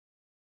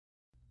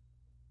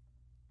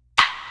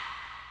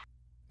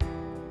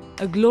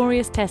A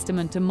glorious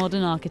testament to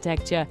modern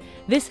architecture,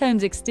 this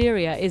home's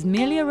exterior is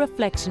merely a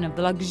reflection of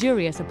the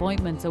luxurious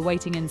appointments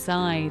awaiting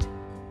inside.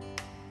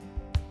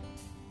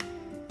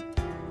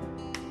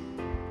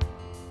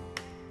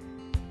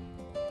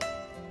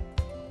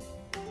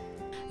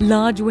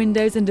 Large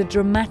windows and a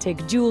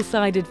dramatic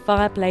dual-sided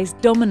fireplace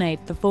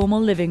dominate the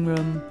formal living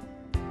room.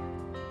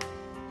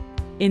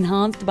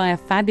 Enhanced by a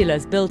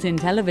fabulous built-in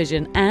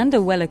television and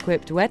a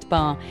well-equipped wet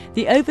bar,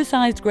 the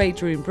oversized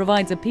great room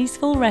provides a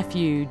peaceful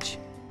refuge.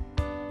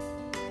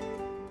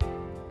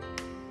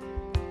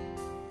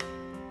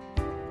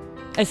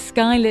 A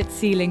skylit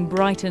ceiling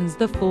brightens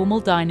the formal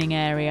dining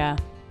area.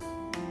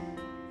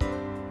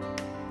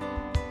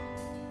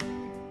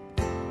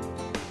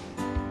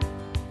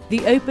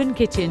 The open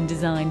kitchen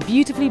design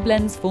beautifully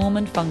blends form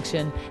and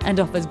function and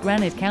offers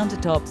granite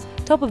countertops,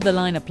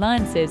 top-of-the-line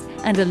appliances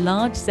and a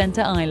large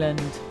center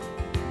island.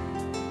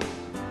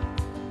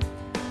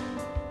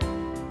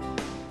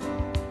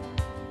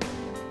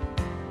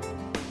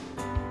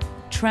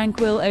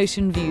 Tranquil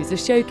ocean views are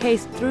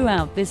showcased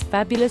throughout this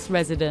fabulous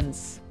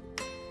residence.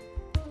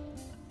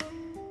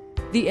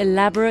 The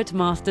elaborate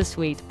master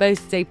suite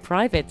boasts a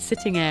private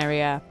sitting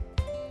area.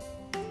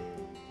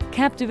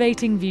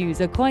 Captivating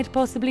views are quite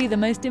possibly the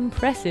most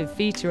impressive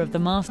feature of the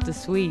master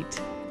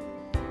suite.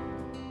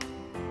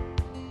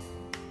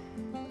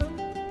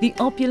 The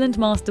opulent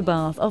master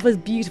bath offers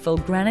beautiful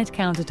granite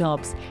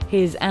countertops,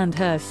 his and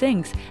her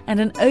sinks, and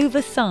an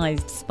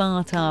oversized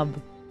spa tub.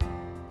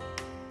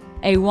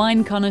 A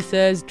wine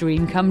connoisseur's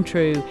dream come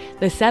true,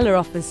 the cellar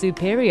offers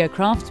superior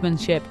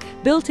craftsmanship,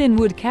 built-in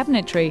wood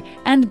cabinetry,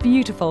 and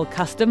beautiful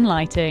custom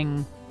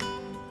lighting.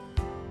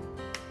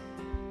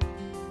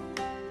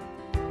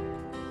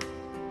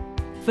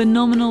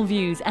 Phenomenal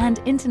views and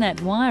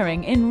internet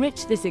wiring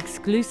enrich this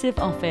exclusive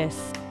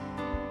office.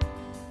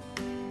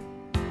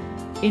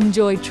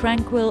 Enjoy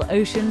tranquil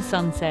ocean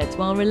sunsets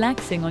while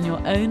relaxing on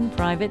your own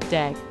private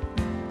deck.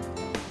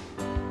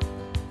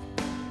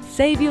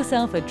 Save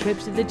yourself a trip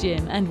to the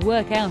gym and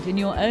work out in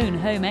your own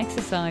home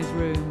exercise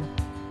room.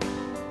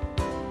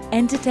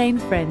 Entertain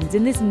friends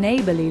in this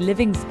neighborly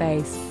living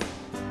space.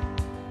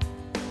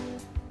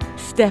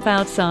 Step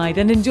outside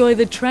and enjoy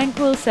the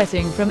tranquil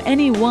setting from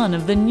any one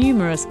of the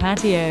numerous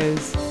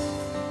patios.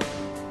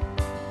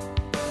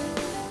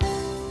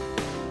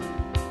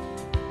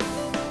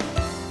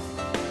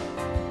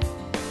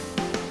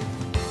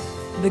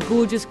 The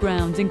gorgeous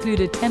grounds include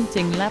a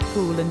tempting lap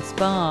pool and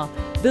spa,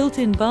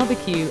 built-in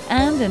barbecue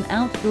and an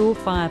outdoor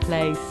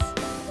fireplace.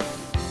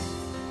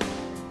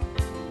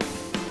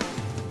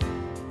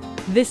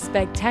 This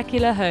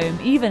spectacular home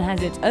even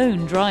has its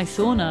own dry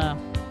sauna.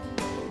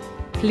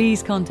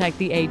 Please contact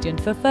the agent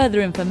for further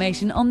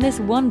information on this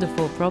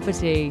wonderful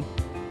property.